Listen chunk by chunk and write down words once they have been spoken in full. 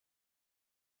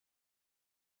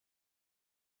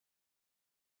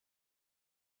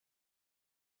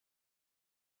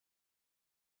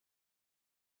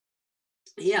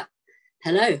Yeah,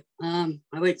 hello. I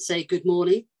won't say good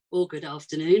morning or good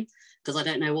afternoon because I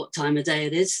don't know what time of day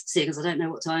it is, seeing as I don't know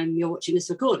what time you're watching this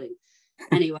recording.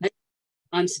 Anyway,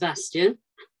 I'm Sebastian.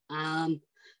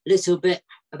 Little bit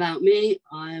about me.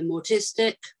 I am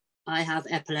autistic. I have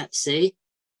epilepsy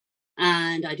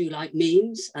and I do like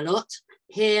memes a lot.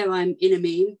 Here I'm in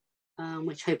a meme,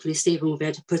 which hopefully Stephen will be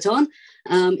able to put on,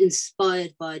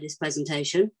 inspired by this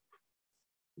presentation.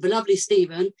 The lovely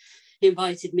Stephen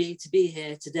invited me to be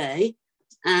here today,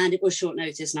 and it was short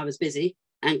notice and I was busy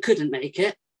and couldn't make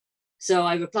it. So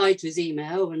I replied to his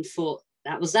email and thought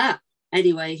that was that.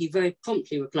 Anyway, he very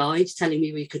promptly replied telling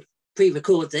me we could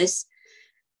pre-record this,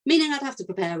 meaning I'd have to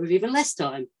prepare with even less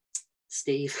time.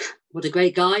 Steve, what a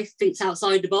great guy, thinks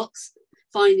outside the box,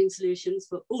 finding solutions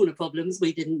for all the problems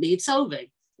we didn't need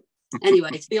solving. Anyway,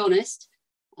 to be honest,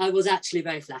 I was actually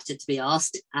very flattered to be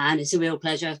asked, and it's a real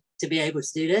pleasure to be able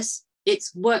to do this.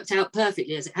 It's worked out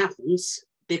perfectly as it happens,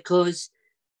 because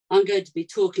I'm going to be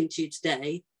talking to you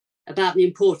today about the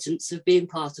importance of being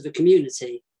part of a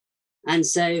community. And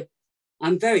so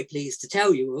I'm very pleased to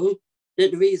tell you all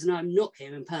that the reason I'm not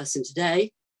here in person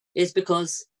today is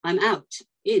because I'm out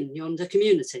in yonder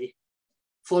community,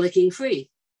 frolicking free,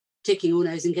 ticking all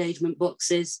those engagement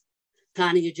boxes,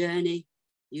 planning a journey,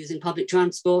 using public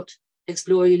transport,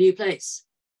 exploring a new place,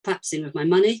 practicing with my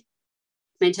money,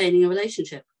 maintaining a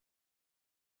relationship.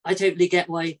 I totally get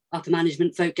why upper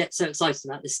management folk get so excited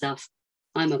about this stuff.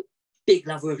 I'm a big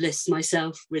lover of lists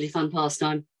myself, really fun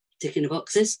pastime, ticking the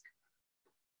boxes.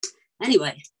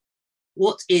 Anyway,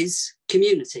 what is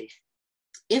community?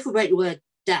 If we break the word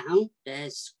down,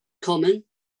 there's common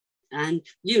and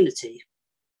unity.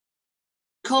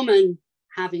 Common,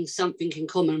 having something in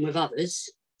common with others,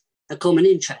 a common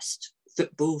interest,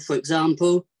 football, for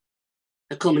example,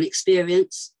 a common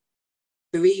experience,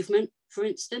 bereavement, for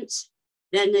instance.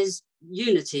 Then there's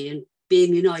unity and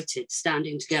being united,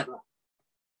 standing together.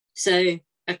 So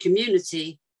a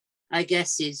community, I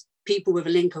guess, is people with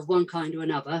a link of one kind or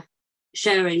another,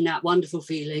 sharing that wonderful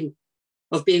feeling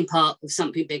of being part of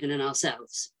something bigger than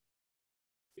ourselves.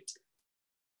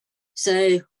 So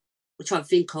we'll try to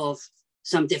think of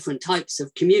some different types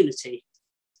of community.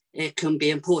 It can be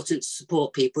important to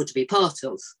support people to be part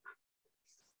of.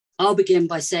 I'll begin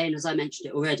by saying, as I mentioned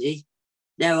it already,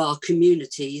 there are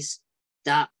communities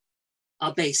that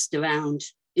are based around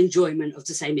enjoyment of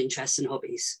the same interests and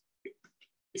hobbies.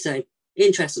 So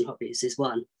interests and hobbies is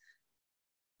one.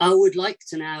 I would like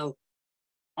to now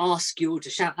ask you all to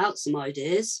shout out some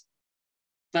ideas,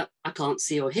 but I can't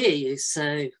see or hear you,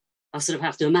 so I sort of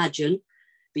have to imagine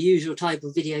the usual type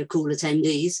of video call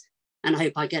attendees, and I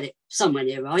hope I get it somewhere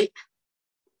near right.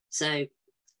 So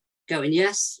going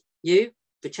yes, you,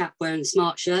 the chap wearing a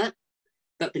smart shirt,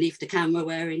 but beneath the camera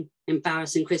wearing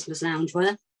embarrassing Christmas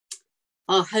loungewear.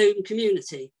 Our home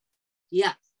community.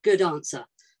 Yeah, good answer.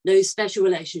 Those special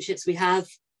relationships we have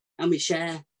and we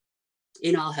share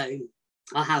in our home,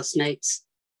 our housemates,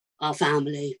 our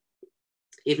family,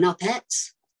 even our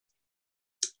pets.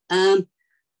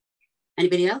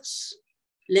 Anybody else?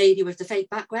 Lady with the fake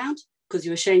background, because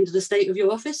you're ashamed of the state of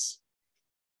your office?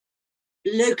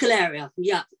 Local area,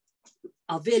 yeah.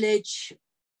 Our village,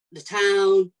 the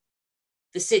town,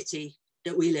 the city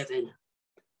that we live in.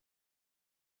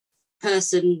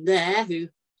 Person there who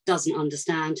doesn't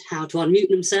understand how to unmute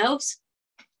themselves,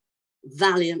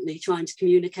 valiantly trying to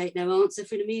communicate their answer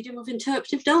through the medium of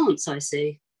interpretive dance, I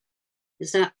see.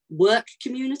 Is that work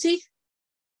community?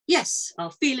 Yes,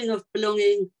 our feeling of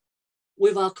belonging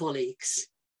with our colleagues.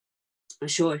 I'm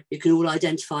sure you can all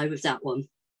identify with that one.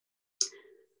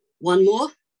 One more,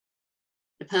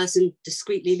 the person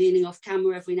discreetly leaning off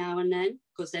camera every now and then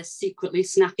because they're secretly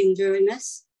snacking during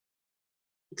this.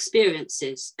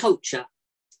 Experiences, culture,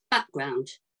 background.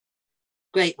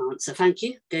 Great answer, thank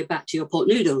you. Go back to your pot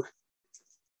noodle.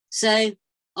 So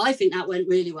I think that went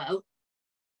really well.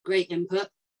 Great input.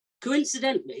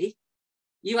 Coincidentally,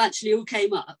 you actually all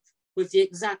came up with the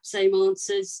exact same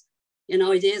answers and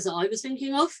ideas that I was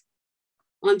thinking of.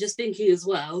 I'm just thinking as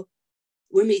well,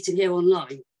 we're meeting here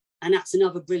online, and that's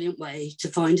another brilliant way to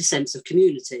find a sense of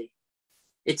community.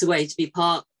 It's a way to be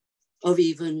part of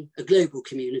even a global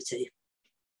community.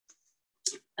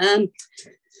 I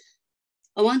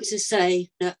want to say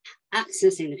that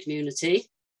accessing the community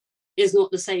is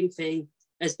not the same thing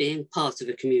as being part of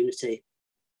a community.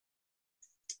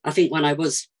 I think when I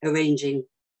was arranging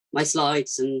my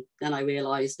slides and then I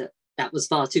realised that that was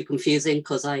far too confusing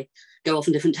because I go off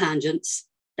on different tangents,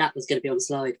 that was going to be on the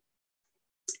slide.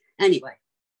 Anyway,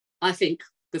 I think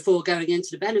before going into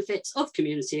the benefits of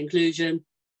community inclusion,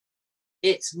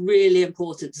 it's really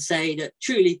important to say that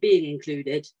truly being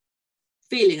included,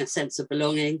 feeling a sense of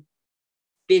belonging,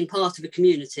 being part of a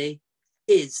community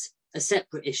is a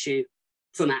separate issue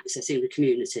from accessing the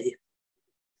community.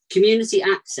 Community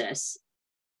access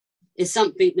is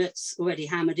something that's already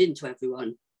hammered into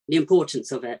everyone, the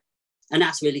importance of it, and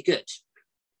that's really good.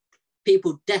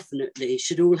 People definitely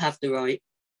should all have the right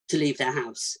to leave their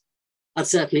house. I'd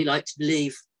certainly like to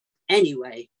believe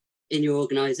anyway in your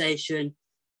organisation,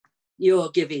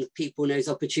 you're giving people those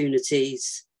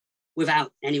opportunities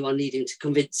without anyone needing to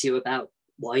convince you about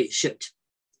why you should.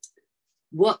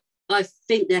 What I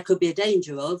think there could be a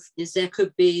danger of is there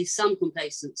could be some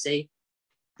complacency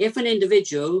if an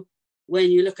individual, when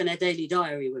you look at their daily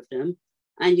diary with them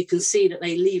and you can see that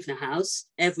they leave the house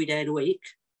every day of the week,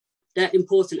 that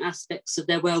important aspects of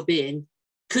their well-being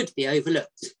could be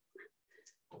overlooked.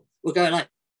 We'll go like,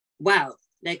 wow,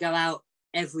 they go out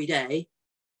every day,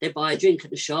 they buy a drink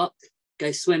at the shop,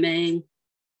 go swimming,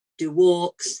 do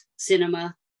walks,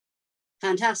 cinema,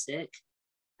 fantastic.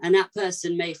 And that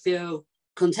person may feel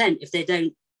content if they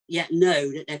don't yet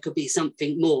know that there could be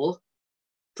something more,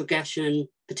 progression,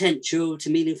 potential to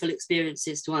meaningful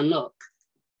experiences to unlock.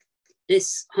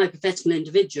 This hypothetical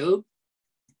individual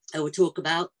I will talk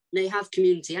about, they have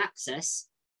community access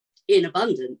in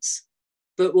abundance.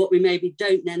 But what we maybe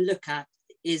don't then look at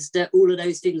is that all of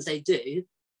those things they do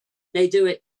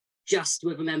it just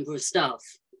with a member of staff.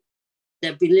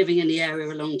 They've been living in the area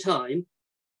a long time,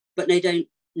 but they don't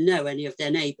know any of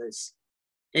their neighbours.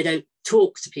 They don't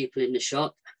talk to people in the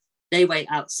shop. They wait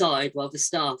outside while the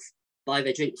staff buy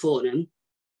their drink for them.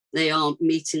 They aren't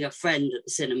meeting a friend at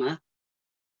the cinema.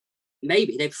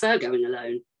 Maybe they prefer going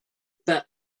alone, but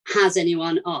has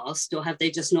anyone asked, or have they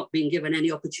just not been given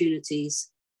any opportunities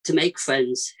to make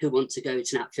friends who want to go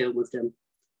to that film with them?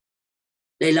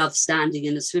 They love standing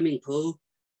in the swimming pool,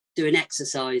 doing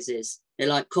exercises. They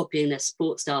like copying their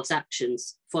sports staff's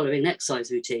actions, following an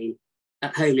exercise routine.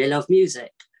 At home, they love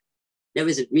music. There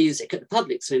isn't music at the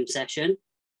public swim session,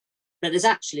 but there's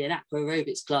actually an aqua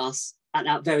aerobics class at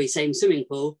that very same swimming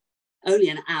pool, only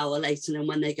an hour later than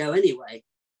when they go anyway.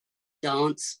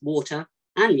 Dance, water,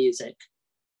 and music.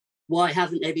 Why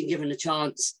haven't they been given a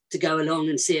chance to go along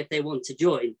and see if they want to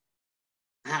join?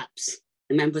 Perhaps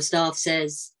the member of staff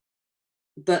says,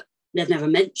 but they've never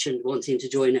mentioned wanting to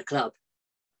join a club.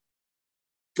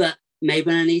 But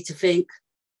maybe I need to think,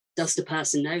 does the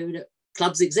person know that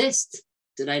clubs exist?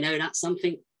 Do they know that's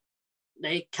something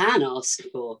they can ask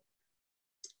for?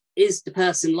 Is the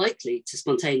person likely to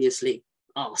spontaneously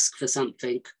ask for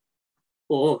something?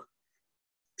 Or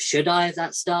should I, as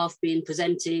that staff, been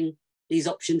presenting these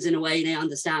options in a way they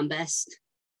understand best,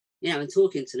 and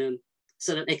talking to them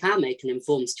so that they can make an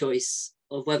informed choice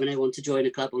of whether they want to join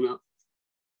a club or not?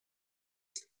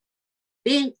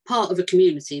 Being part of a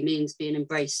community means being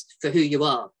embraced for who you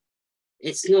are.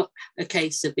 It's not a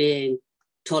case of being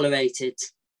tolerated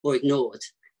or ignored.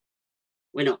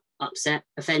 We're not upset,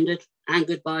 offended,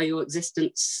 angered by your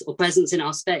existence or presence in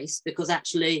our space because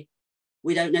actually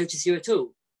we don't notice you at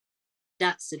all.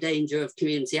 That's the danger of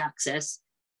community access.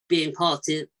 Being part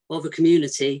of a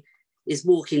community is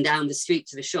walking down the street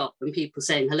to the shop and people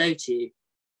saying hello to you.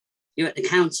 You're at the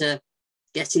counter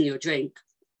getting your drink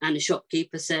and the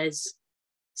shopkeeper says,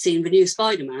 "Seen the new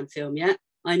Spider-Man film yet?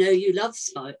 I know you love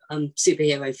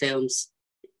superhero films."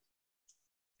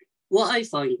 What I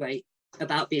find great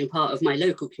about being part of my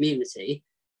local community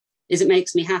is it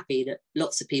makes me happy that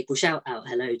lots of people shout out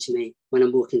hello to me when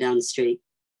I'm walking down the street.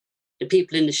 The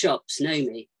people in the shops know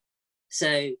me.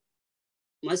 So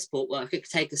my support worker could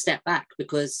take a step back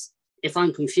because if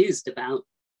I'm confused about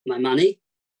my money,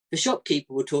 the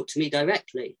shopkeeper will talk to me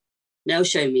directly. They'll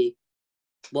show me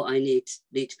what I need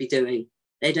to be doing.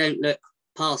 They don't look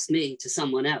past me to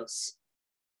someone else.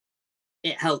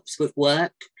 It helps with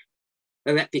work.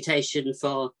 A reputation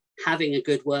for having a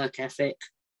good work ethic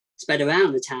spread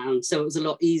around the town, so it was a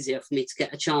lot easier for me to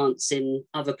get a chance in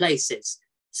other places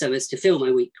so as to fill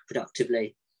my week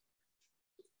productively.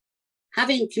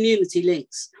 Having community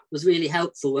links was really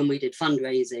helpful when we did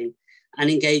fundraising and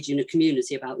engaging the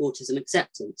community about autism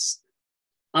acceptance.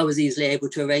 I was easily able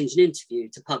to arrange an interview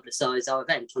to publicise our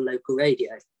event on local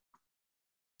radio.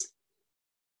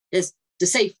 There's the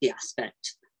safety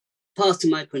aspect. Part of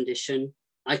my condition,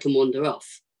 I can wander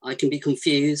off. I can be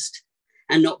confused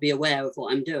and not be aware of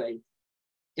what I'm doing.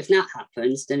 If that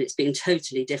happens, then it's been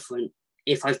totally different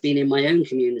if I've been in my own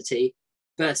community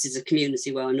versus a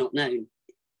community where I'm not known.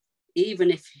 Even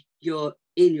if you're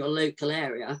in your local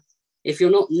area, if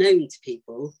you're not known to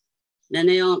people, then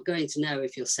they aren't going to know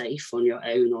if you're safe on your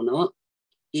own or not,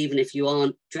 even if you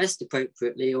aren't dressed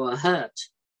appropriately or are hurt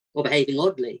or behaving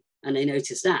oddly, and they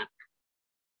notice that.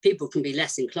 People can be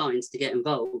less inclined to get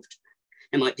involved.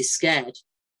 They might be scared,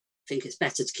 think it's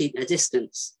better to keep their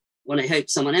distance when they hope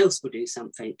someone else will do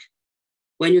something.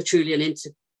 When you're truly an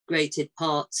integrated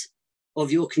part of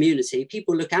your community,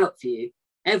 people look out for you.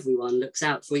 Everyone looks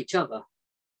out for each other.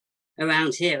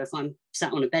 Around here, if I'm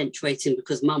sat on a bench waiting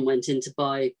because mum went in to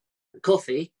buy a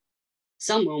coffee,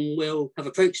 someone will have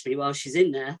approached me while she's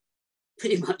in there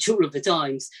pretty much all of the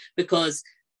times, because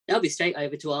they'll be straight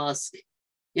over to ask,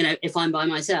 if I'm by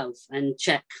myself, and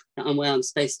check that I'm where I'm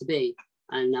supposed to be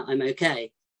and that I'm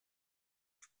okay.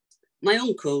 My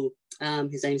uncle,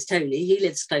 his name's Tony, he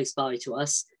lives close by to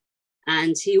us,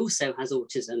 and he also has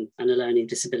autism and a learning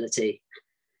disability.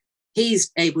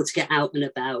 He's able to get out and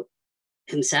about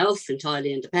himself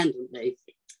entirely independently.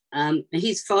 And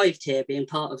he's thrived here being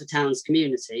part of the town's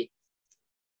community.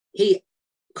 He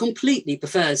completely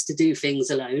prefers to do things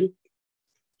alone.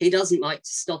 He doesn't like to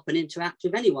stop and interact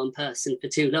with any one person for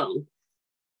too long.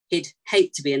 He'd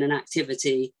hate to be in an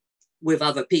activity with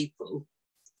other people,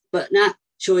 but that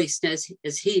choice,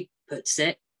 as he puts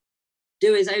it,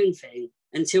 do his own thing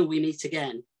until we meet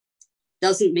again,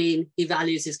 doesn't mean he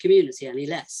values his community any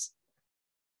less.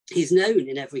 He's known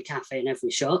in every cafe and every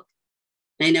shop.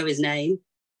 They know his name.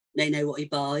 They know what he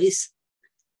buys.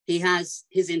 He has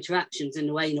his interactions in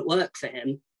the way that work for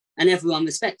him, and everyone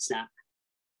respects that.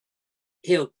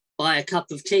 He'll buy a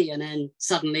cup of tea and then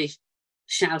suddenly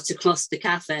shout across the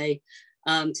cafe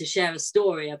to share a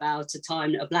story about a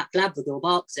time that a black Labrador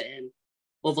barks at him,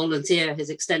 or volunteer his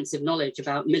extensive knowledge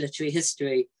about military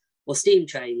history or steam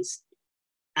trains,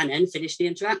 and then finish the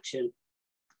interaction.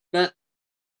 But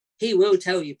he will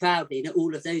tell you proudly that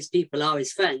all of those people are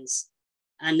his friends,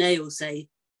 and they all say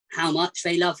how much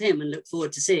they love him and look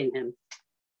forward to seeing him.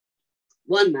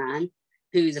 One man,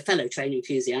 who's a fellow train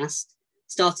enthusiast,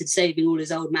 started saving all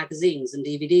his old magazines and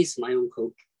DVDs for my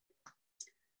uncle.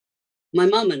 My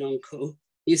mum and uncle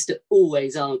used to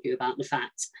always argue about the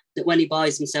fact that when he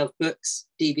buys himself books,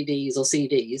 DVDs or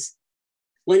CDs,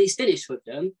 when he's finished with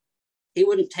them, he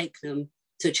wouldn't take them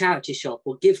to a charity shop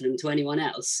or give them to anyone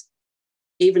else,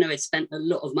 even though he'd spent a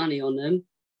lot of money on them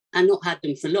and not had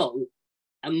them for long.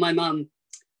 And my mum,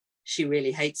 she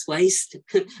really hates waste.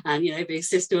 And, being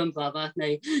sister and brother,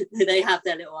 they have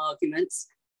their little arguments.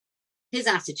 His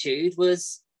attitude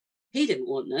was he didn't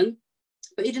want them,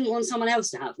 but he didn't want someone else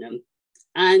to have them.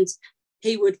 And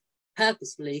he would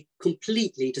purposefully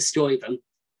completely destroy them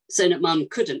so that mum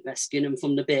couldn't rescue them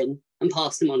from the bin and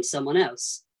pass them on to someone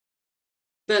else.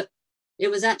 But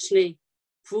it was actually,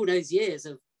 for all those years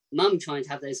of mum trying to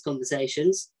have those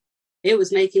conversations, it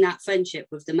was making that friendship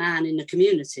with the man in the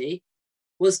community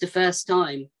was the first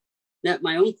time that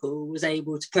my uncle was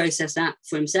able to process that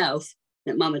for himself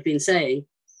that mum had been saying.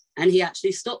 And he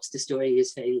actually stops destroying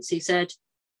his things. He said,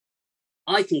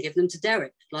 I can give them to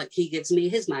Derek like he gives me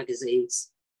his magazines.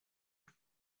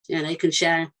 They can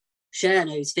share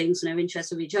those things and their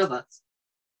interests with each other.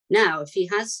 Now, if he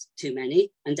has too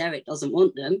many and Derek doesn't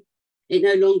want them, it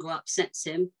no longer upsets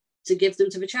him to give them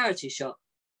to the charity shop,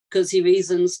 because he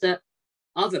reasons that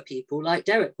other people like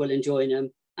Derek will enjoy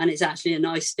them. And it's actually a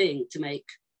nice thing to make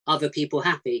other people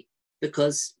happy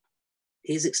because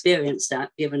he's experienced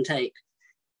that give and take.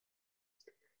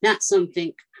 That's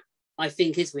something I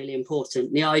think is really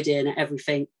important. The idea that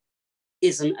everything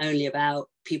isn't only about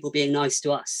people being nice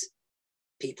to us,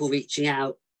 people reaching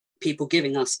out, people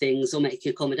giving us things or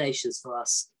making accommodations for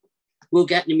us. We'll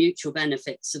get the mutual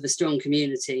benefits of a strong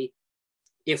community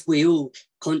if we all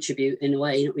contribute in a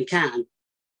way that we can.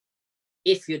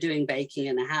 If you're doing baking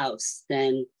in the house,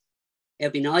 then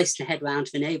it'll be nice to head round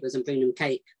to the neighbours and bring them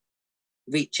cake,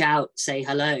 reach out, say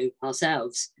hello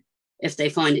ourselves. If they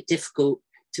find it difficult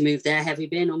to move their heavy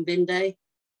bin on bin day,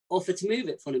 offer to move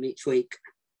it for them each week.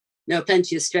 There are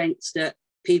plenty of strengths that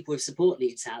people with support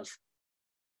needs have.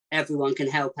 Everyone can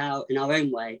help out in our own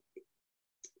way.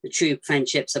 The true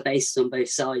friendships are based on both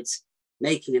sides,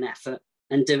 making an effort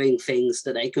and doing things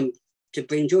that they can to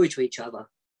bring joy to each other.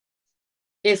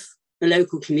 If the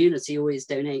local community always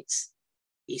donates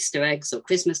Easter eggs or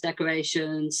Christmas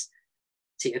decorations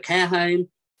to your care home,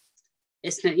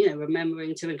 it's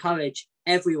remembering to encourage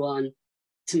everyone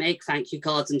to make thank you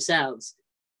cards themselves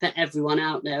for everyone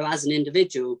out there as an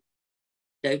individual.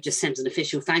 Don't just send an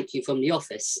official thank you from the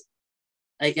office.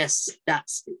 I guess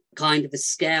that's kind of a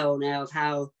scale now of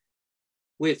how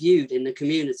we're viewed in the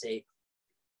community.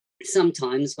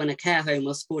 Sometimes when a care home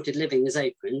or supported living is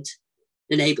opened,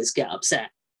 the neighbours get upset.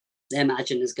 They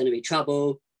imagine there's going to be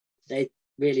trouble. They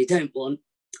really don't want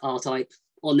our type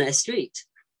on their street.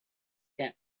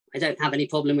 Yeah, I don't have any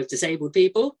problem with disabled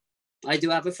people. I do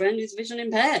have a friend who's vision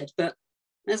impaired, but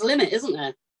there's a limit, isn't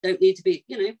there? Don't need to be,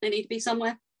 they need to be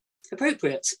somewhere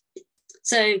appropriate.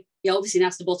 So, yeah, obviously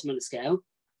that's the bottom of the scale.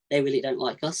 They really don't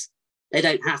like us. They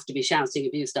don't have to be shouting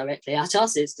abuse directly at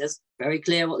us. It's just very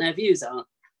clear what their views are.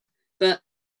 But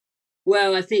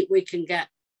where I think we can get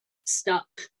stuck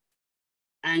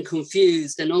and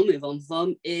confused and not move on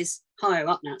from is higher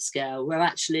up that scale, where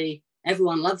actually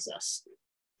everyone loves us.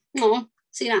 Oh,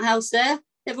 see that house there?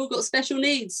 They've all got special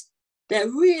needs. They're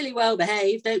really well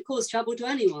behaved, don't cause trouble to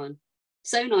anyone.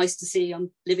 So nice to see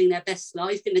them living their best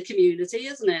life in the community,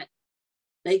 isn't it?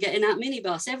 They get in that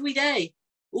minibus every day,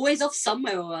 always off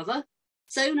somewhere or other.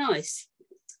 So nice.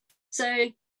 So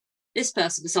this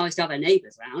person decides to have her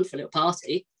neighbours round for a little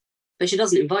party, but she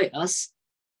doesn't invite us.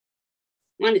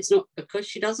 And it's not because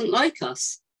she doesn't like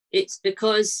us. It's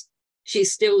because she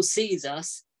still sees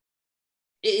us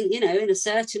in a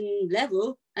certain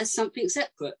level as something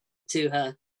separate to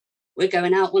her. We're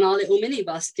going out on our little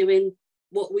minibus doing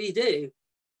what we do.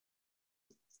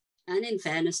 And in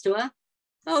fairness to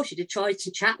her, she did try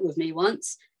to chat with me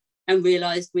once and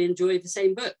realised we enjoyed the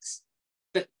same books.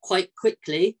 But quite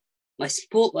quickly, my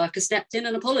support worker stepped in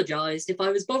and apologised if I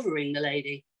was bothering the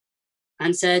lady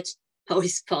and said,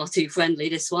 he's far too friendly,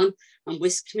 this one, and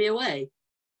whisked me away.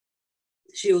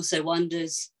 She also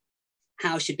wonders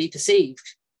how she'd be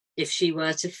perceived if she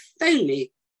were to phone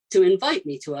me to invite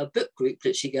me to a book group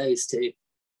that she goes to.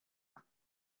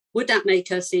 Would that make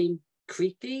her seem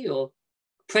creepy or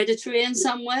predatory in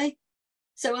some way?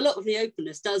 So a lot of the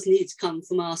openness does need to come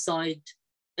from our side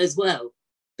as well,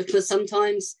 because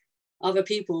sometimes other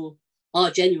people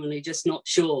are genuinely just not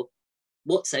sure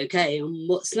what's okay and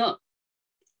what's not.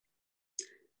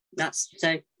 That's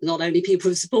so not only people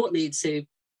with support needs who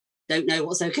don't know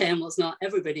what's okay and what's not.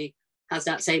 Everybody has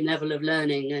that same level of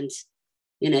learning and,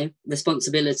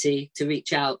 responsibility to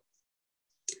reach out.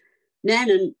 Then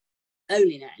and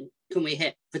only then can we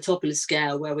hit the top of the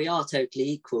scale where we are totally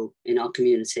equal in our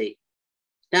community.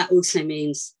 That also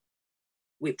means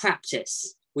we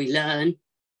practice, we learn,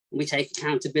 we take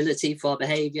accountability for our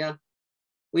behaviour.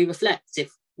 We reflect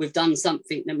if we've done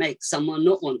something that makes someone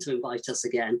not want to invite us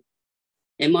again.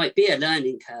 It might be a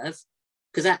learning curve,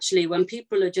 because actually when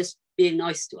people are just being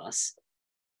nice to us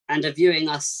and are viewing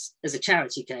us as a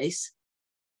charity case,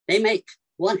 they make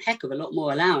one heck of a lot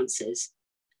more allowances,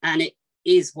 and it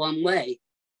is one way,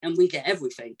 and we get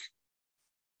everything.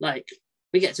 Like,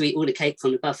 we get to eat all the cake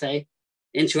from the buffet,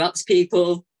 interrupts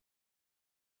people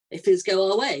if things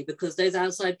go our way, because those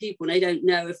outside people, they don't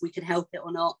know if we can help it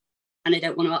or not, and they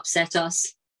don't want to upset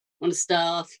us on the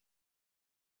staff.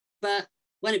 But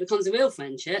when it becomes a real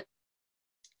friendship,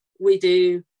 we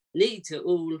do need to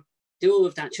all do all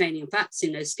of that training and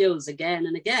practicing those skills again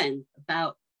and again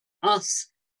about us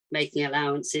making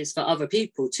allowances for other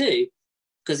people too.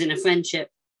 Because in a friendship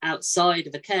outside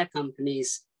of a care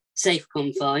company's safe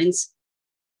confines,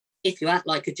 if you act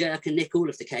like a jerk and nick all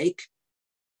of the cake,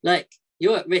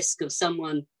 you're at risk of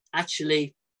someone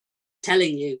actually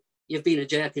telling you you've been a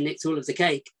jerk and nicked all of the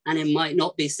cake, and it might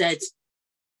not be said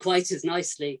quite as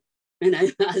nicely,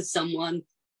 as someone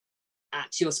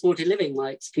at your supported living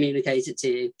might communicate it to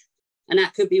you. And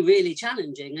that could be really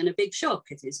challenging and a big shock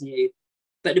if it's new.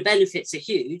 But the benefits are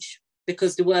huge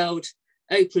because the world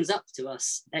opens up to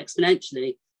us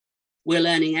exponentially. We're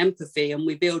learning empathy and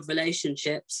we build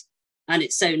relationships. And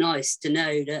it's so nice to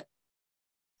know that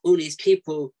all these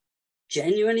people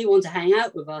genuinely want to hang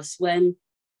out with us, when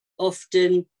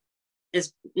often,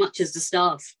 as much as the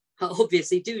staff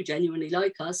obviously do genuinely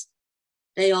like us,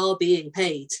 they are being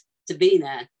paid to be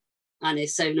there. And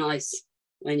it's so nice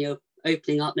when you're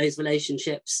opening up those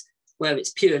relationships where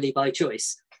it's purely by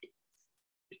choice.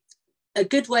 A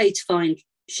good way to find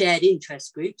shared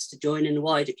interest groups to join in the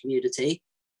wider community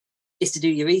is to do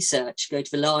your research. Go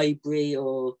to the library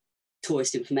or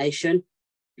tourist information,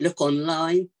 look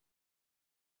online.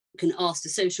 You can ask the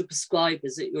social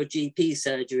prescribers at your GP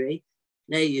surgery.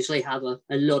 They usually have a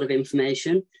lot of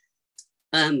information.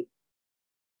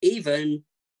 Even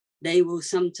they will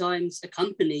sometimes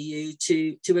accompany you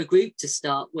to a group to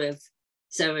start with.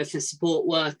 So if a support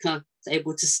worker is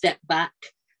able to step back,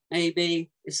 maybe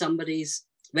if somebody's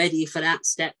ready for that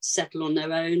step to settle on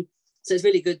their own. So it's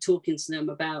really good talking to them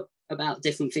about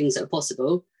different things that are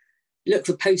possible. Look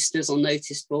for posters on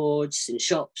notice boards in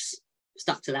shops,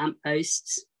 stuck to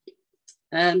lampposts.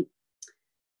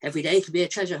 Every day can be a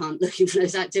treasure hunt looking for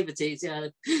those activities.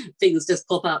 Things just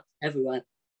pop up everywhere.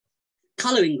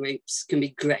 Colouring groups can be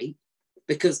great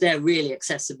because they're really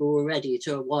accessible already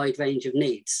to a wide range of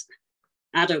needs.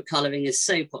 Adult colouring is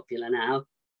so popular now,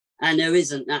 and there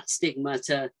isn't that stigma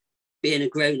to being a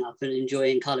grown-up and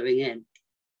enjoying colouring in.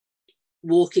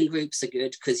 Walking groups are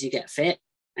good because you get fit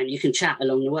and you can chat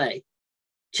along the way.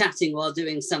 Chatting while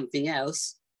doing something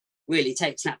else really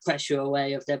takes that pressure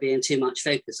away of there being too much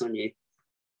focus on you.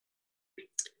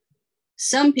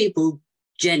 Some people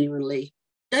genuinely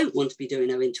don't want to be doing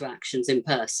their interactions in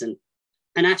person,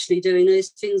 and actually doing those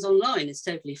things online is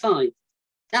totally fine.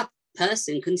 That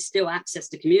person can still access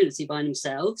the community by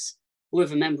themselves or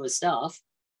with a member of staff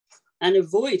and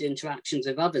avoid interactions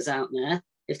with others out there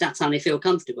if that's how they feel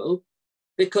comfortable,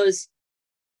 because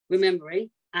remembering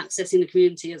accessing the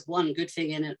community is one good thing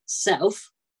in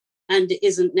itself, and it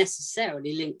isn't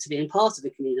necessarily linked to being part of the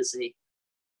community.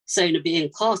 So being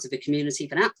part of the community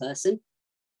for that person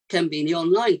can be in the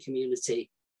online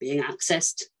community, being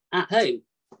accessed at home.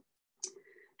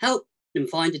 Help them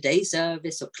find a day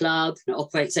service or club that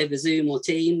operates over Zoom or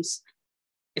Teams.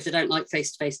 If they don't like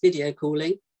face-to-face video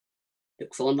calling,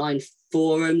 look for online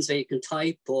forums where you can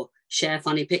type or share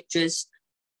funny pictures.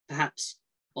 Perhaps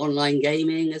online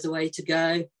gaming is a way to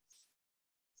go.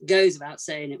 It goes without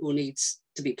saying it all needs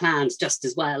to be planned just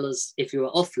as well as if you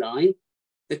were offline,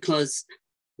 because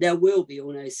there will be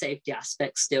all those safety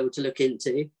aspects still to look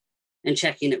into and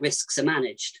checking that risks are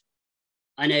managed.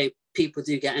 I know people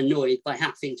do get annoyed by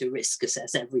having to risk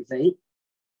assess everything,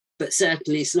 but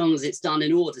certainly as long as it's done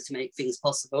in order to make things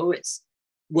possible, it's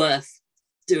worth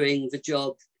doing the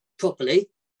job properly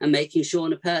and making sure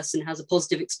the person has a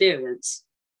positive experience.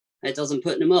 It doesn't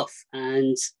put them off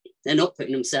and they're not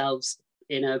putting themselves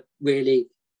in a really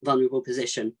vulnerable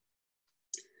position.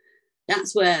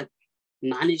 That's where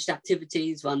managed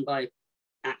activities run by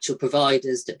actual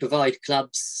providers that provide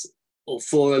clubs or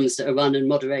forums that are run and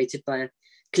moderated by a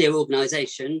clear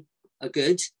organisation are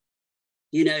good.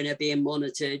 You know they're being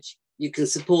monitored. You can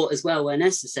support as well where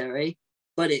necessary,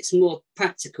 but it's more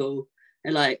practical.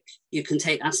 Like you can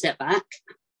take that step back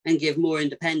and give more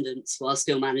independence while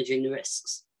still managing the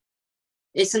risks.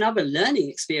 It's another learning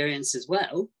experience as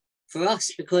well for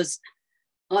us, because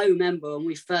I remember when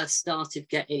we first started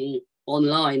getting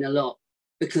online a lot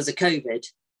because of COVID,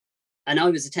 and I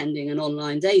was attending an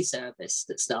online day service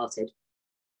that started.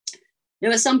 There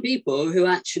were some people who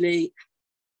actually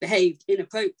behaved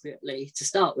inappropriately to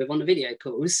start with on the video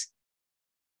calls.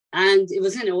 And it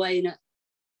was in a way that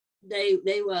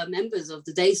they were members of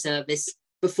the day service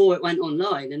before it went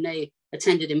online, and they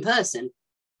attended in person,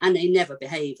 and they never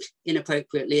behaved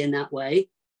inappropriately in that way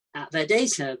at their day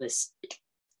service.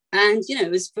 And, you know,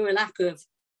 it was for a lack of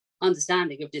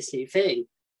understanding of this new thing,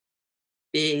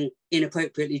 being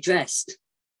inappropriately dressed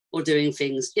or doing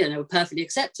things, you know, perfectly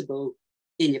acceptable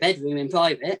in your bedroom in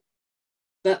private.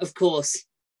 But of course,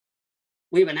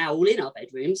 we were now all in our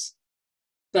bedrooms,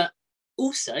 but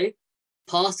also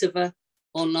part of an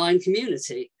online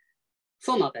community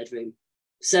from our bedroom.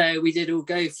 So we did all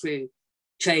go through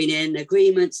training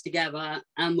agreements together,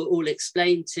 and were all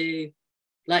explained to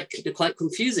like the quite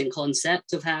confusing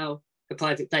concept of how a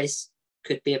private place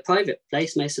could be a private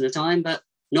place most of the time, but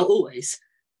not always.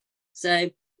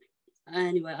 So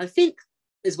anyway, I think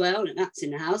as well, and that's in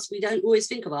the house, we don't always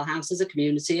think of our house as a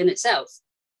community in itself.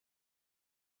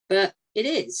 But it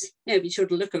is. You know, we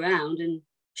should look around and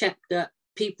check that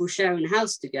people sharing a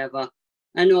house together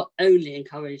are not only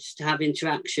encouraged to have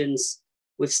interactions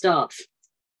with staff.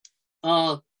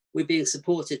 Are we being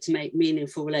supported to make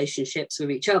meaningful relationships with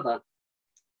each other?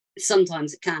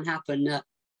 Sometimes it can happen that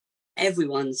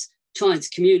everyone's trying to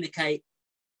communicate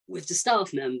with the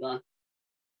staff member,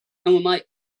 and we might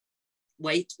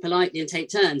wait politely and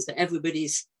take turns, but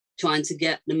everybody's trying to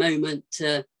get the moment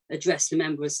to address the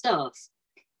member of staff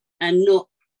and not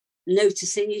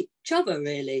noticing each other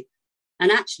really.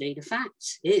 And actually the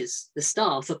fact is the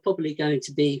staff are probably going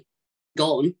to be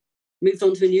gone, moved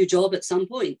on to a new job at some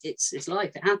point. It's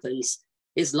life, it happens.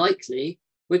 It's likely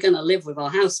we're going to live with our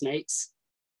housemates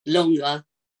longer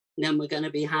than we're going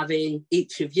to be having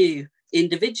each of you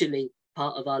individually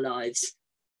part of our lives.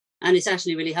 And it's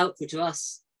actually really helpful to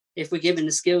us if we're given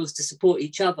the skills to support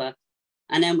each other.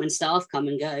 And then when staff come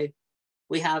and go,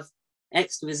 we have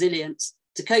extra resilience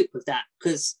to cope with that,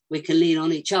 because we can lean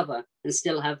on each other and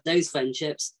still have those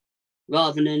friendships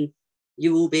rather than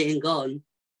you all being gone.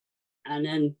 And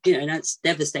then, you know, that's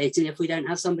devastating if we don't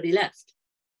have somebody left.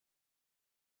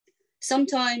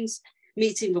 Sometimes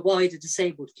meeting the wider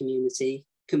disabled community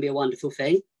can be a wonderful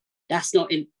thing. That's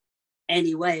not in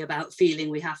any way about feeling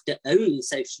we have to only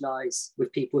socialise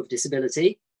with people with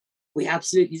disability. We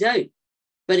absolutely don't.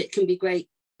 But it can be great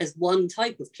as one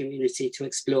type of community to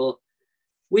explore.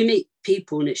 We meet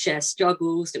people that share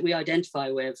struggles that we identify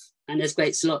with, and there's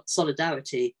great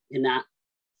solidarity in that.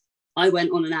 I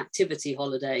went on an activity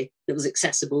holiday that was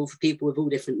accessible for people with all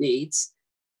different needs,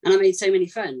 and I made so many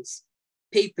friends.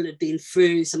 People had been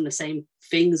through some of the same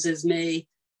things as me.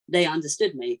 They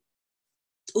understood me.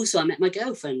 Also, I met my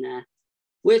girlfriend there.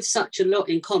 We have such a lot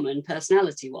in common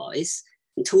personality-wise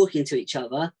and talking to each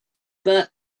other, but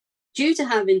due to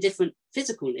having different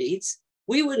physical needs,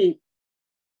 we wouldn't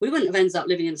have ended up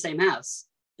living in the same house,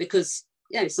 because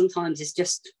sometimes it's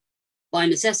just by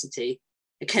necessity.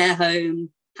 A care home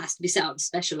has to be set up to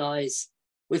specialise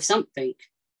with something,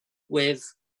 with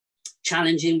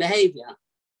challenging behaviour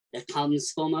that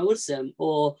comes from autism,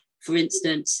 or, for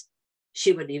instance,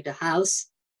 she would leave the house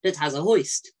that has a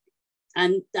hoist,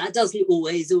 and that doesn't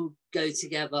always all go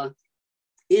together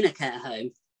in a care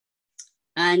home.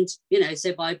 And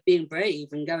so by being brave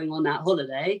and going on that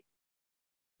holiday,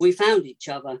 we found each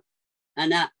other,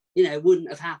 and that wouldn't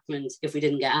have happened if we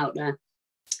didn't get out there.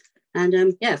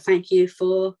 And thank you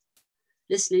for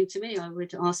listening to me. I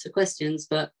would ask for questions,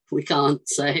 but we can't,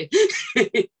 so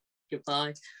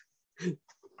goodbye.